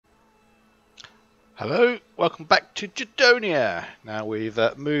Hello, welcome back to Gedonia. Now we've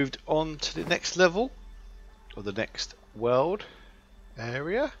moved on to the next level, or the next world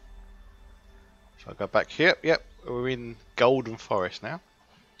area. If I go back here, yep, we're in Golden Forest now.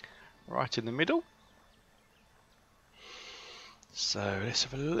 Right in the middle. So let's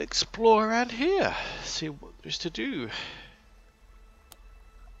have a little explore around here, see what there's to do.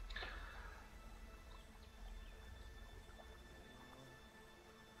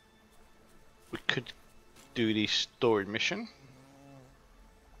 We could do the story mission.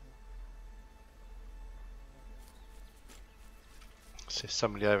 So there's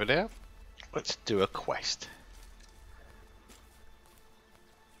somebody over there. Let's do a quest.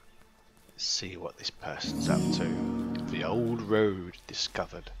 Let's see what this person's up to. The old road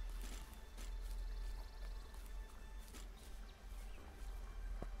discovered.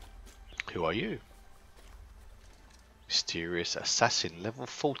 Who are you? Mysterious assassin, level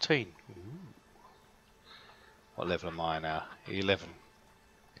 14. Ooh. What level am I now? 11.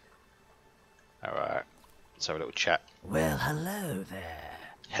 Alright, let's have a little chat. Well, hello there.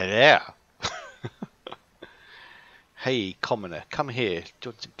 Hello! Hey, commoner, come here. Do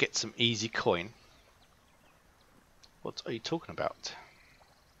you want to get some easy coin? What are you talking about?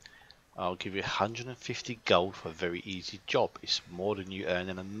 I'll give you 150 gold for a very easy job. It's more than you earn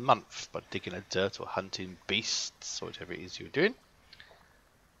in a month by digging a dirt or hunting beasts or whatever it is you're doing.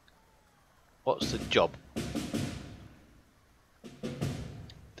 What's the job?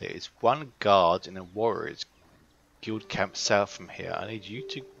 There is one guard in a warrior's guild camp south from here. I need you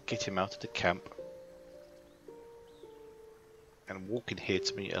to get him out of the camp and walk in here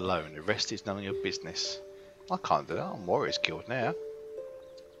to me alone. The rest is none of your business. I can't do that. I'm warrior's guild now.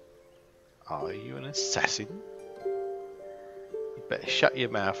 Are you an assassin? You better shut your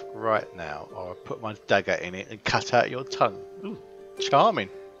mouth right now, or I'll put my dagger in it and cut out your tongue. Ooh, charming.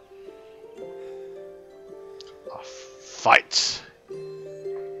 Fight.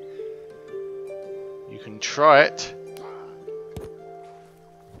 You can try it.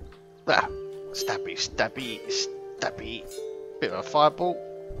 Ah, stabby, stabby, stabby. Bit of a fireball.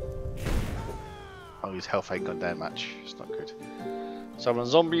 Oh, his health ain't gone down much. It's not good. Summon a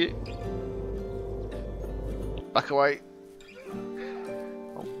zombie. Back away.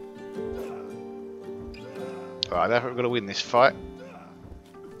 Oh. Alright, I think we're going to win this fight.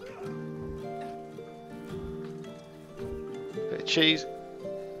 Bit of cheese.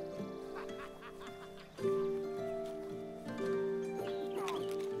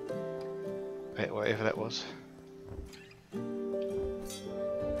 Bit whatever that was.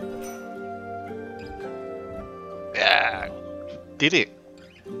 Yeah, did it.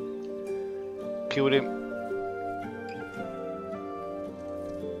 Killed him.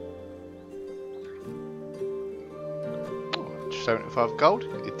 75 gold.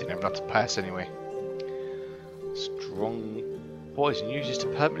 It didn't have enough to pass anyway. Strong poison uses to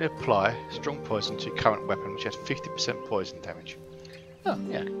permanently apply strong poison to your current weapon, which has 50% poison damage. Oh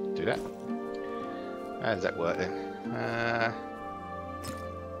yeah, do that. How does that work then?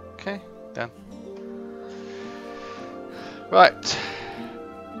 Okay, done. Right.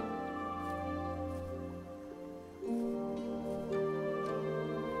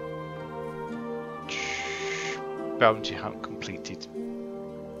 Bounty hunt completed.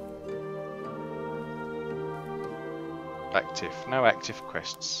 Active. No active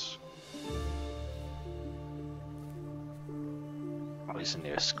quests. What is the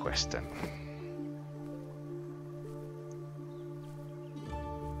nearest quest then?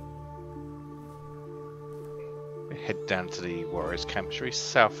 We head down to the warriors' camp. It's very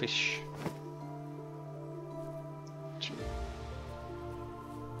selfish.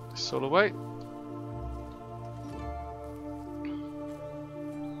 This all the way.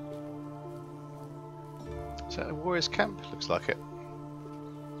 Is that a warrior's camp? Looks like it.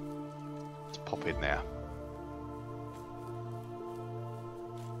 Let's pop in now.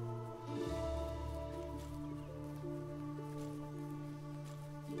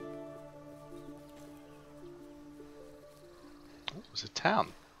 Oh, it's a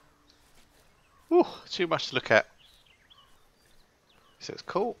town. Ooh, too much to look at. This looks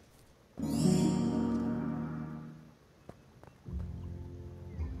cool.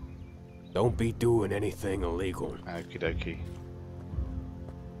 Don't be doing anything illegal. Okie dokie.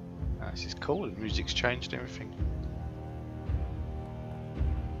 Oh, this is cool. The music's changed and everything.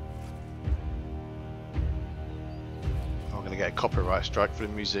 I'm going to get a copyright strike for the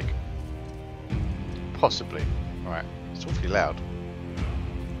music. Possibly. Alright, it's awfully loud.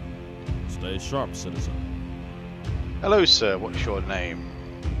 Stay sharp, citizen. Hello, sir. What's your name?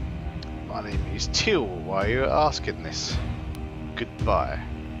 My name is Till. Why are you asking this? Goodbye.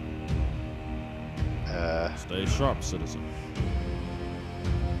 Stay sharp, citizen.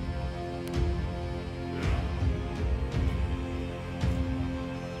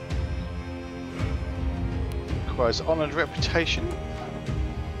 Requires honoured reputation.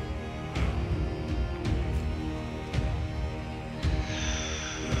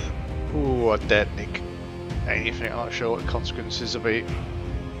 Ooh, I dared nick anything. I'm not sure what the consequences will be.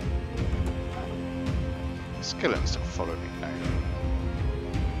 The skeleton's still following me now.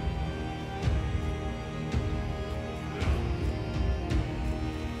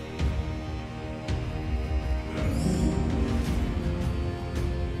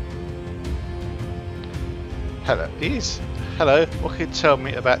 Hello, hello, what can you tell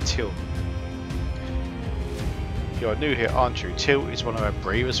me about Till? You're new here, aren't you? Till is one of our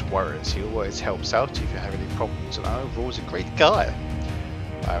bravest warriors. He always helps out if you have any problems, and overall he's a great guy.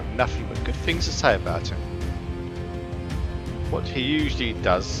 I have nothing but good things to say about him. What he usually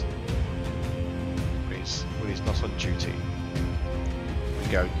does is when he's not on duty. We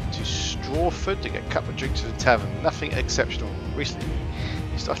go to Strawford to get a couple of drinks at the tavern. Nothing exceptional. Recently,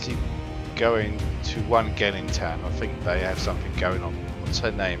 he started going to one girl in town. I think they have something going on. What's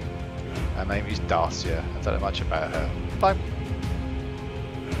her name? Her name is Darcy. I don't know much about her. Bye.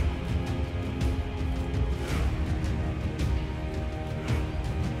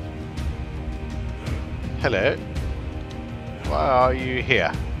 Hello. Why are you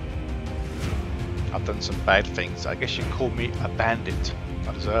here? I've done some bad things. I guess you call me a bandit.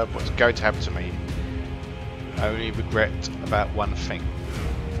 I deserve what's going to happen to me. I only regret about one thing.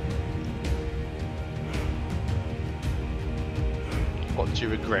 What do you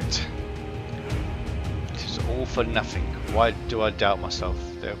regret? This is all for nothing. Why do I doubt myself?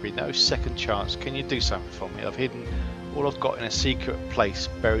 There will be no second chance. Can you do something for me? I've hidden all I've got in a secret place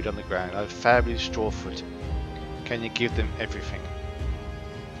buried on the ground. I have family in Strawford. Can you give them everything?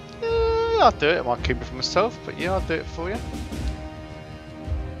 I'll do it. I might keep it for myself, but yeah, I'll do it for you.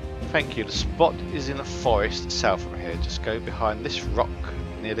 Thank you. The spot is in a forest south from here. Just go behind this rock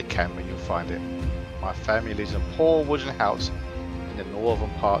near the camp and you'll find it. My family lives in a poor wooden house in the northern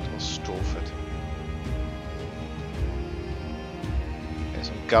part of Strawford. There's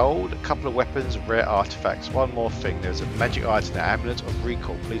some gold, a couple of weapons, rare artifacts. One more thing, there's a magic item, the amulet of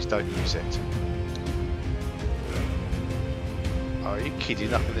recall. Please don't use it. Are you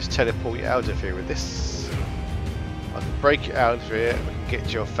kidding? I can just teleport you out of here with this. I can break you out of here and we can get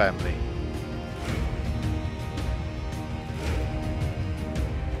to your family.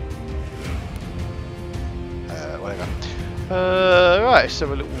 Whatever. Right, so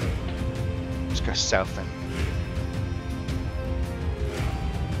let's go south then.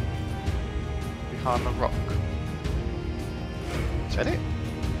 Behind the rock. Is that it?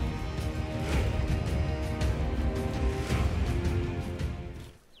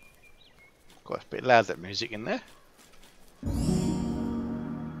 Got a bit loud, that music in there.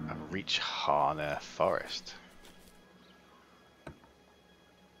 I've reached Harner Forest.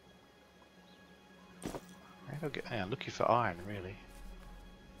 I'm looking for iron, really.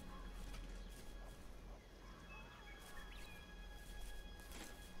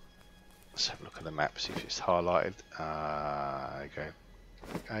 Let's have a look at the map, see if it's highlighted. There you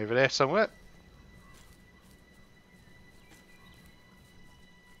go. Over there somewhere.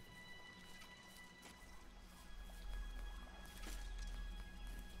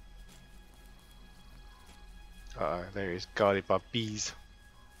 Uh-oh, there he is, guarded by bees.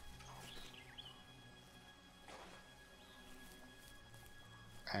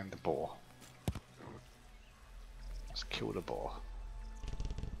 And the boar. Let's kill the boar.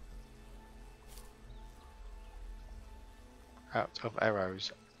 Out of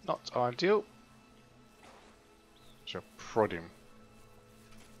arrows. Not ideal. So prod him.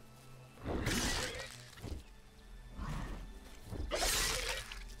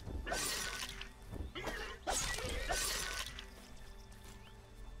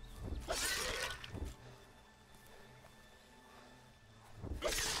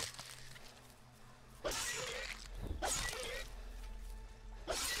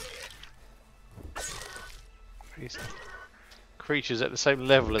 These creatures at the same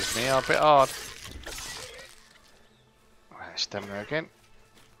level as me are a bit hard. Stamina again.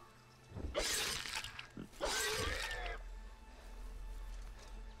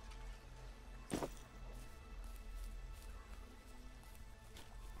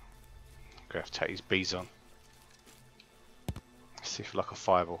 Gonna have to take these bees on. Let's see if like a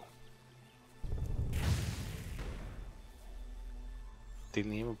fireball.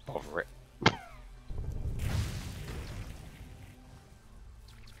 Didn't even bother it.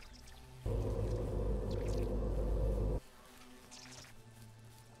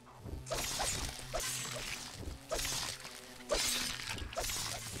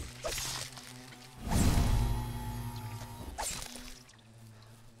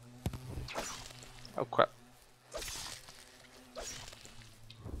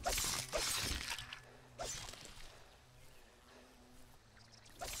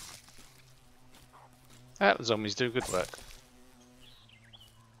 Ah, the zombies do good work.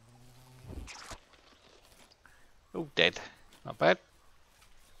 Oh, dead. Not bad.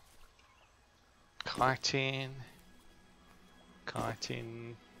 Kiting.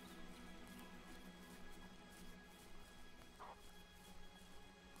 Kiting.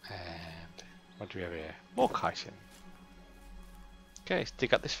 And what do we have here? More kiting. Okay, let's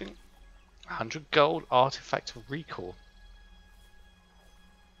dig up this thing. 100 gold, artifact of recall.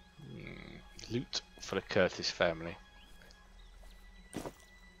 Loot for the Curtis family.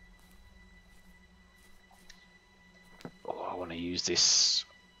 Oh, I want to use this.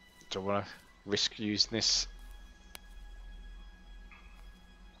 Do I want to risk using this?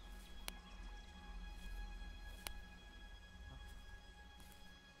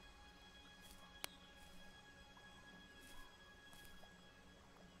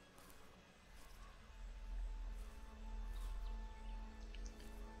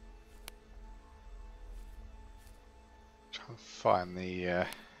 Try and find the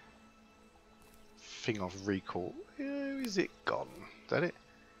thing of recall. Where is it gone? Is that it?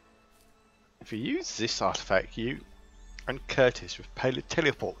 If you use this artifact, you and Curtis with payload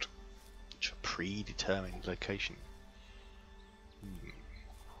teleport to a predetermined location.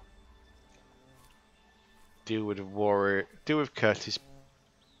 Deal with a warrior. Deal with Curtis.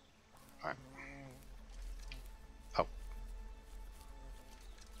 Right. Oh.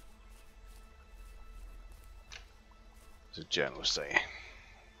 There's a journal saying.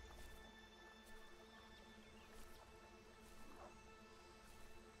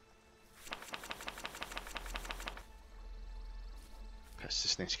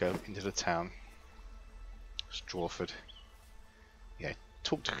 Just need to go into the town. Strawford. Yeah,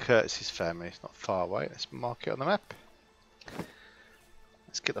 talk to Curtis's family. It's not far away. Let's mark it on the map.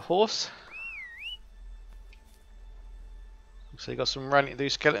 Let's get the horse. So you got some running to do,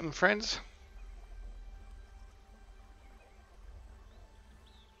 skeleton friends.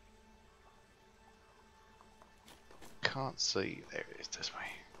 Can't see. There it is. This way.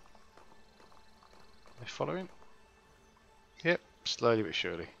 Are they following? Yep. Slowly but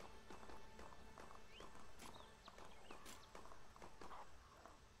surely.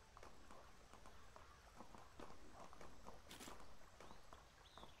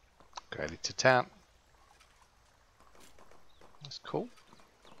 Going into town. That's cool.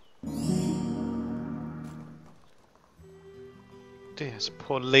 Dear, it's a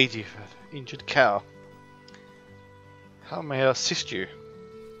poor lady with an injured cow. How may I assist you?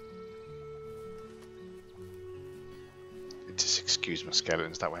 Just excuse my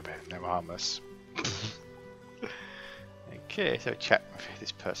skeletons, that way, but no harmless. Okay, so chat with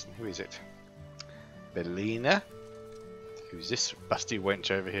this person. Who is it? Belina. Who's this busty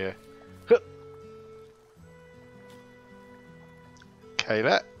wench over here? Huh.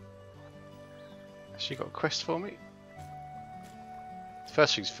 Kayla. Has she got a quest for me?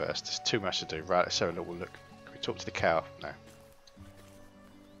 First things first, there's too much to do. Right, let's have a little look. Can we talk to the cow? No.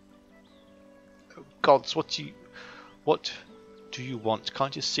 Oh gods, what do you want?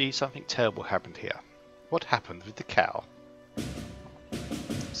 Can't you see something terrible happened here? What happened with the cow?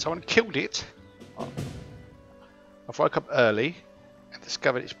 Someone killed it? Oh. I woke up early and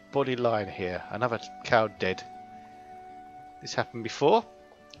discovered its body lying here. Another cow dead. This happened before?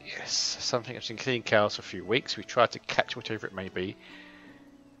 Yes, something that's been killing cows for a few weeks. We tried to catch whatever it may be.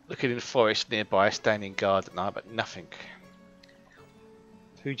 Looking in the forest nearby, standing guard at night, but nothing.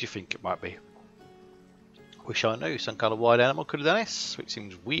 Who do you think it might be? Wish I knew. Some kind of wild animal could have done this. Which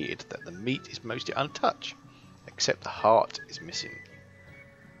seems weird that the meat is mostly untouched, except the heart is missing.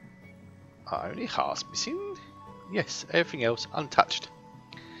 Only heart's missing? Yes, everything else untouched.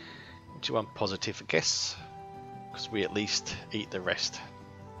 Which is one positive, I guess, because we at least eat the rest.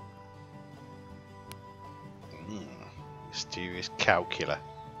 Mysterious cow killer.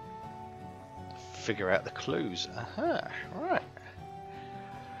 Figure out the clues. Aha, right.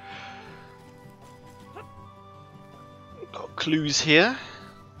 Got clues here.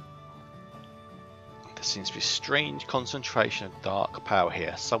 There seems to be a strange concentration of dark power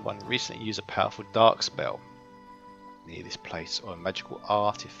here. Someone recently used a powerful dark spell near this place, or a magical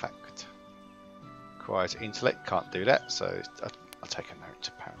artifact. Requires intellect, can't do that, so I'll take a note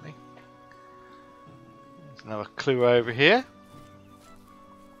apparently. There's another clue over here.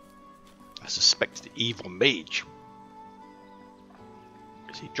 I suspect the evil mage.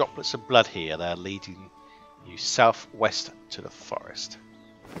 You see droplets of blood here, they are leading you southwest to the forest.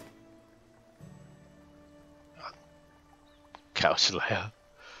 Cow Slayer.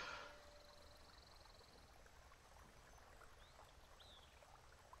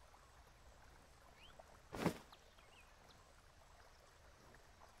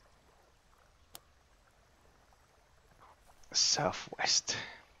 southwest.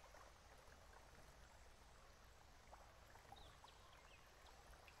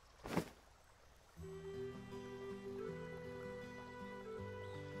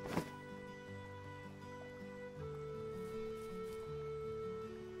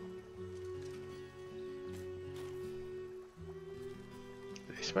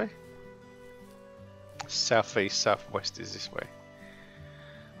 This way? Southeast, southwest is this way.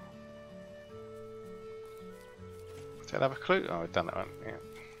 Does that have a clue? Oh, I've done that one, yeah.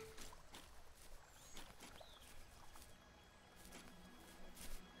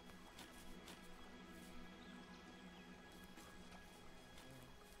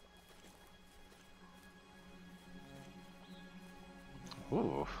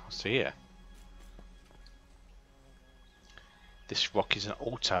 Ooh, what's here? This rock is an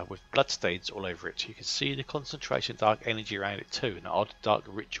altar with bloodstains all over it. You can see the concentration of dark energy around it too. An odd dark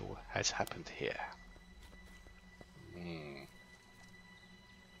ritual has happened here.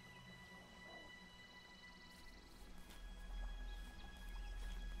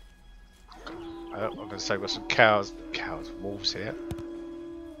 I'm going to say we've got some wolves here.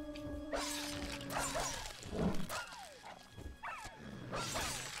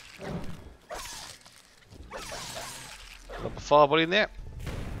 Got a fireball in there.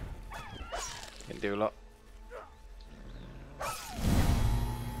 Can do a lot.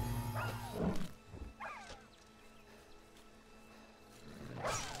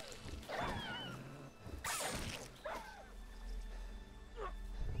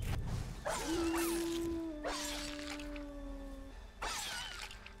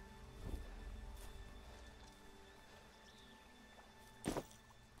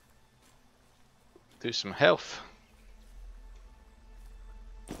 Do some health.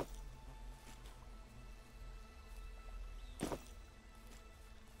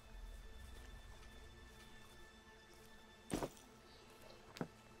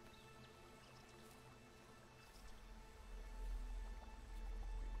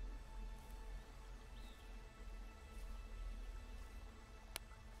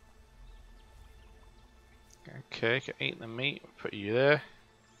 Okay, can eat the meat, put you there.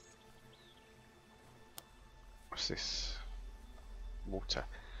 What's this? Water.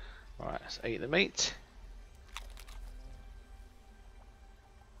 Alright, let's eat the meat.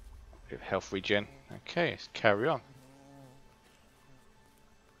 Bit of health regen. Okay, let's carry on.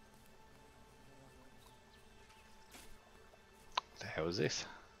 What the hell is this?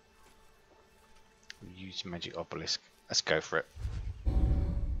 Use magic obelisk. Let's go for it.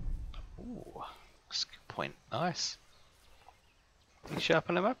 Ooh, that's a good point. Nice. Can you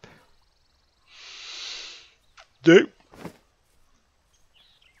sharpen them up? Do.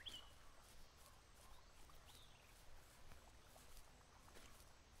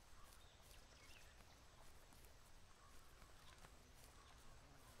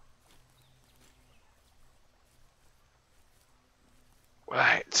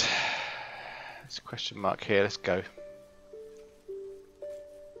 Right. There's a question mark here. Let's go.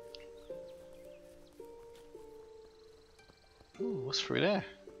 Ooh, what's through there?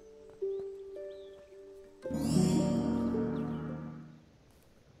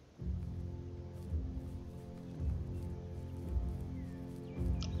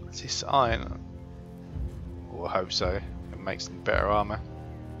 Is this iron? Oh, I hope so. It makes some better armor.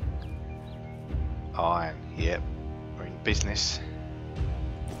 Iron, yep. We're in business.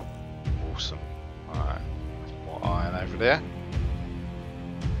 Awesome. Alright. More iron over there.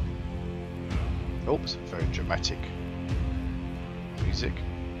 Oops, very dramatic music.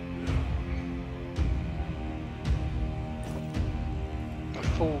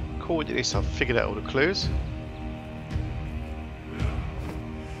 Before I recorded this, I've figured out all the clues.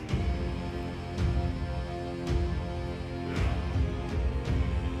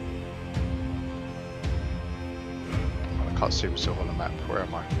 I can't see myself on the map. Where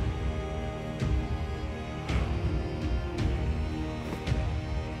am I?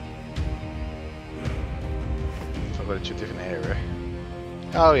 I've got to a different area.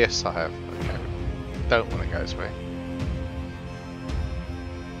 Oh yes, I have. Okay. Don't want to go this way.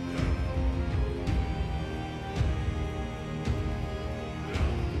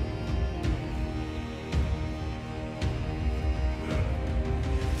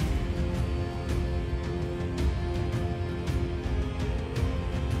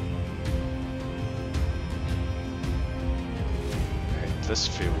 Endless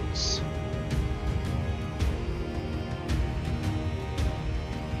fields.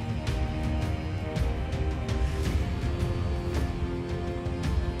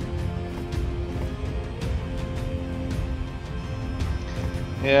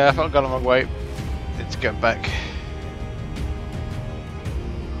 Yeah, I thought I got on my way. Let's go back.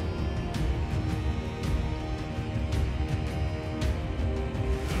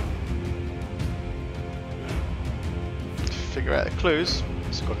 figure out the clues.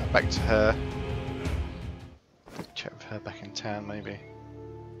 So got to go back to her. Check with her back in town, maybe.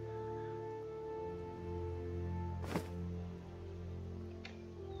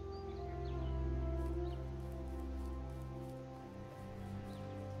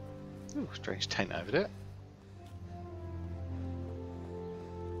 Ooh, strange tent over there.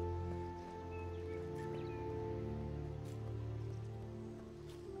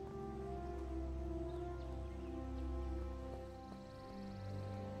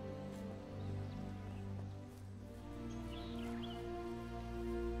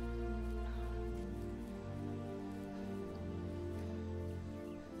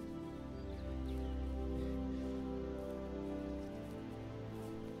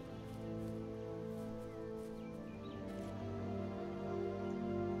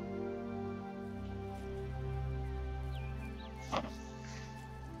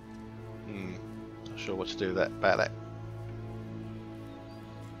 Not sure what to do with that about that.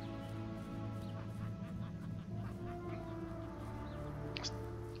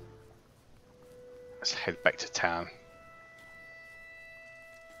 Let's head back to town.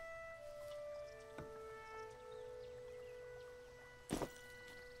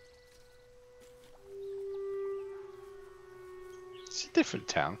 It's a different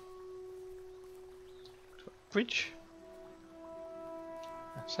town. Bridge?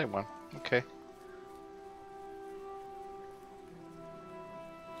 Same one. Okay.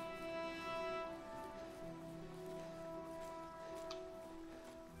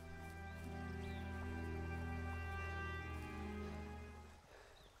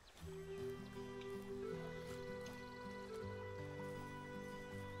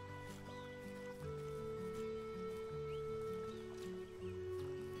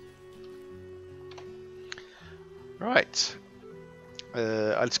 Right.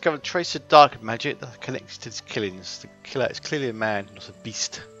 I discovered trace of dark magic that connects to his killings. The killer is clearly a man, not a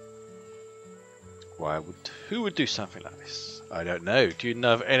beast. Who would do something like this? I don't know. Do you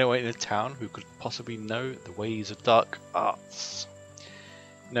know of anyone in the town who could possibly know the ways of dark arts?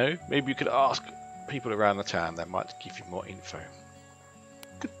 No? Maybe you could ask people around the town. They might give you more info.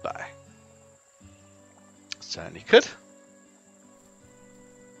 Goodbye. Certainly could.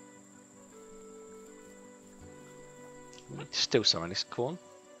 We need to steal some of this corn.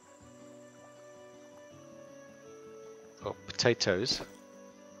 Oh, potatoes.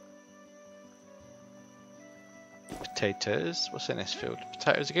 Potatoes. What's in this field?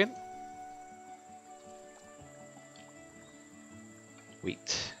 Potatoes again?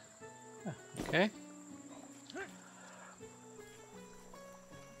 Wheat. Oh, okay.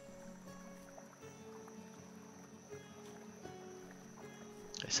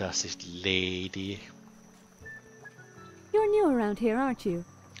 Let's ask this lady. You're new around here, aren't you?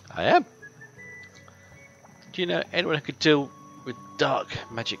 I am. Do you know anyone who could deal with dark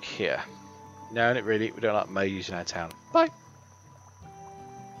magic here? No, not really. We don't like mages in our town. Bye.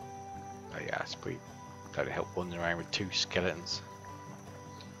 Oh yeah, it's pretty. Don't help wandering around with two skeletons.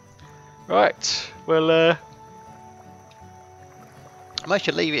 Right. Well, I might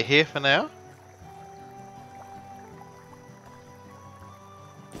should leave it here for now.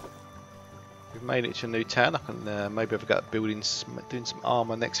 We've made it to a new town. I can maybe I've got doing some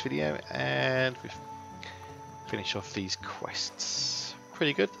armor next video, and we've finished off these quests.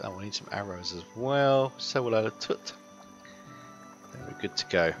 Pretty good. I will need some arrows as well. So will I tut. Then we're good to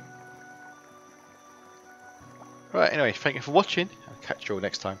go. Right. Anyway, thank you for watching. I'll catch you all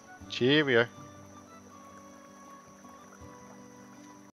next time. Cheerio.